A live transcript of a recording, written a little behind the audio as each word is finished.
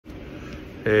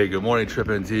Hey, good morning,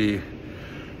 TrippNT.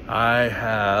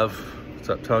 What's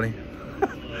up, Tony?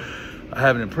 I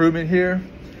have an improvement here,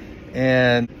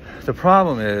 and the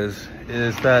problem is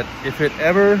that if it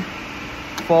ever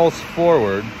falls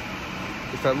forward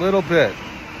just that little bit,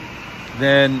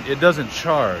 then it doesn't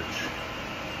charge,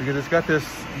 because it's got this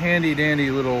handy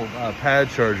dandy little pad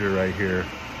charger right here.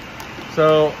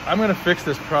 So I'm gonna fix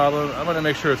this problem. I'm gonna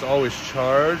make sure it's always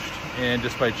charged, and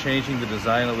just by changing the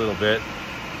design a little bit,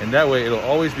 and that way it'll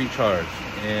always be charged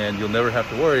and you'll never have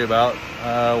to worry about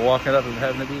walking up and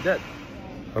having to be dead.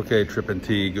 Okay,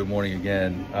 TrippNT, good morning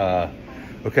again.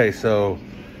 Okay, so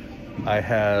I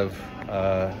have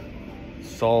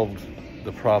solved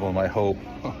the problem, I hope.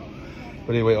 But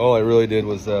anyway, all I really did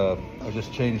was I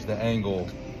just changed the angle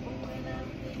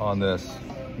on this,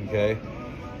 okay?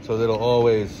 So that it'll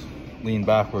always lean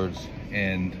backwards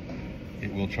and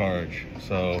it will charge.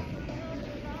 So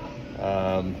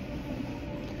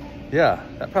yeah,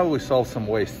 that probably solves some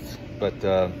wastes. But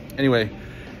anyway,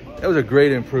 that was a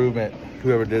great improvement,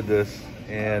 whoever did this.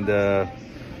 And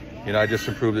you know, I just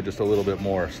improved it just a little bit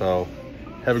more. So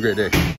have a great day.